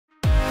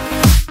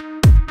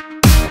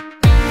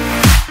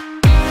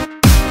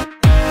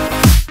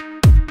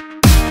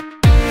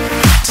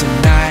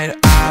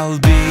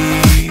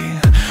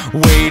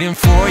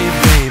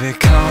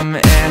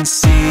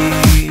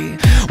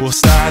We'll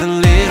start a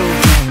little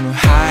game of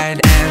hide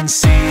and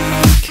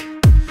seek.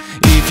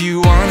 If you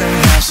wanna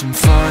have some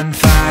fun,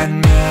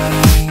 find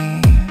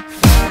me.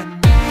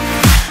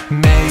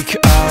 Make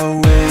a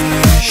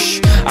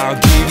wish, I'll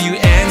give you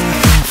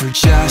anything for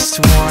just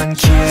one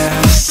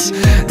kiss.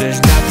 There's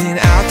nothing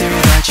out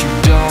there that you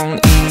don't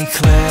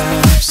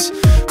eclipse.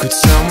 Could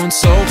someone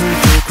so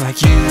perfect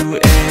like you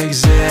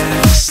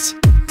exist?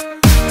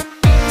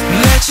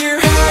 Let your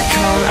heart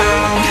come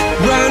out,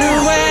 run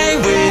away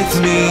with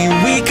me.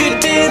 We could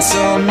dance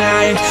all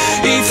night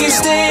if you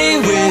stay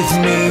with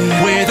me.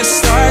 Where the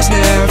stars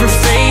never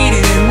fade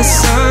and the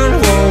sun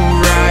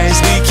won't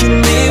rise. We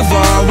can live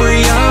while we're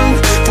young,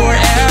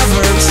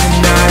 forever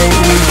tonight.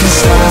 We can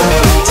stop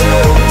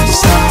time,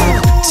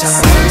 stop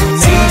time.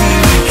 Maybe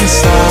we can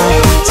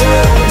stop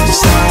time,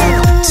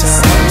 stop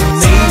time.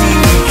 Maybe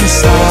we can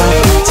stop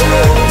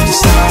time,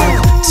 stop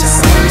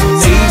time.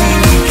 Maybe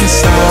we can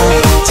stop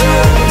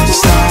time,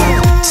 stop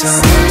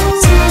time.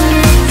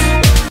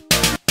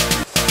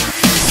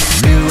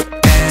 You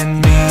and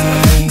me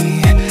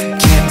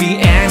can be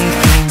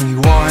anything we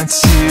want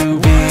to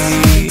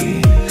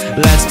be.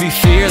 Let's be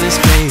fearless,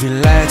 baby,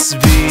 let's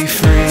be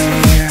free.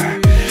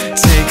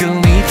 Take a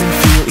leap and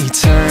feel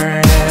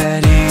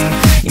eternity,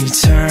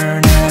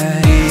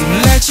 eternity.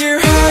 Let your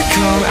heart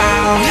come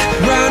out,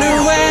 run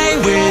away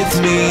with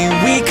me.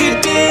 We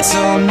could dance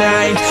all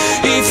night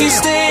if you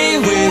stay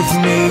with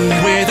me.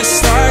 Where the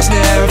stars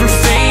never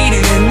fade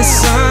and the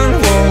sun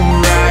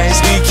won't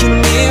rise. We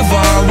can live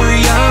while we're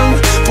young,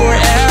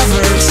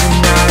 forever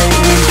tonight.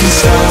 We can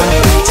stop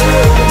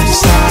time,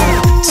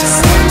 stop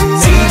time.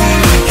 Maybe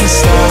we can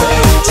stop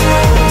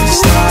time,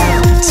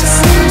 stop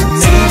time.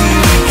 Maybe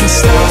we can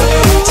stop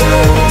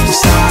time,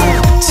 stop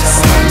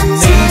time.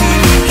 Maybe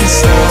we can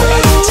stop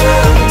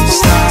time,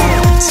 stop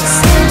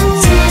time.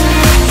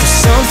 There's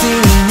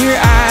something in your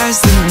eyes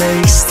that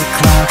makes the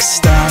clock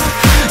stop.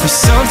 There's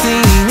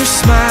something in your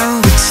smile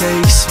that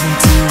takes me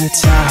to the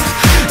top.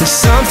 There's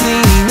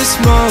something in this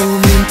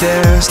moment,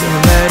 there's no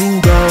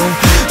letting go.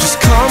 Just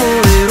come a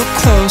little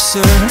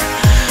closer,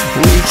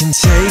 we can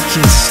take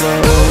it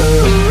slow.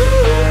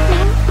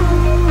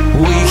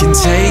 We can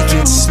take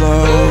it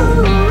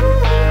slow.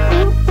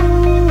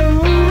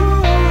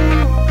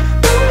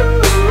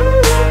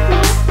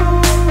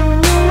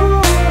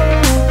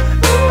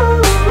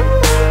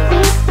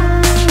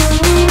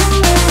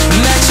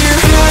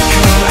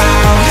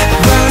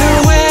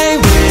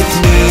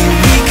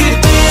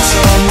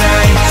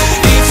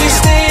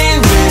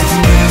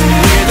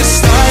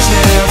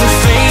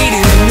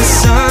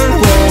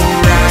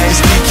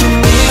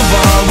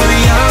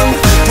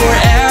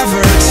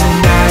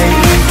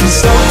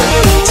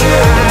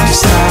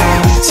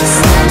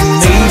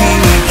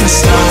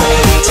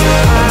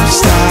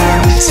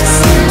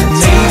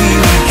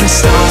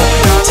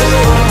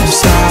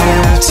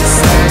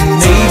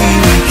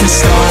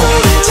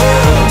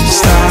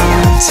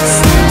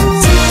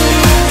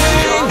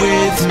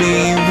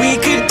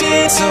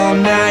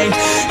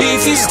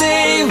 If you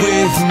stay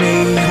with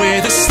me,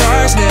 where the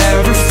stars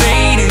never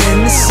fade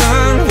and the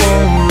sun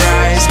won't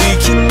rise. We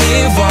can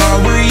live while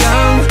we're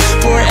young,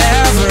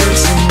 forever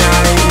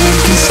tonight. We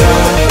can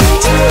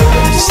stop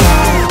time,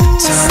 stop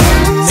time.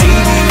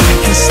 Maybe we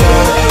can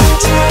stop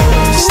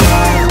time,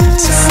 stop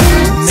time.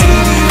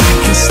 Maybe we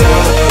can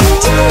stop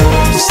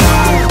time,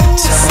 stop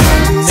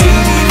time.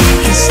 Maybe we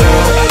can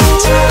stop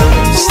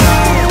time,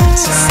 stop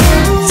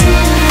time.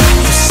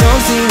 There's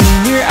something in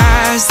your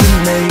eyes that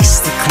makes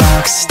the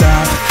clock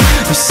stop.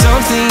 There's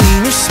something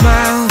in your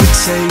smile that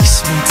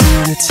takes me to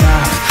the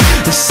top.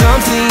 There's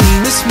something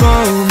in this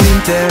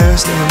moment,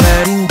 there's no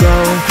letting go.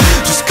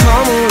 Just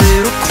come a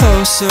little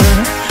closer,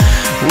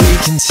 we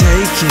can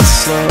take it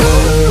slow.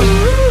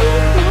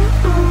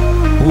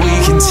 We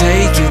can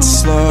take it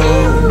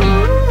slow.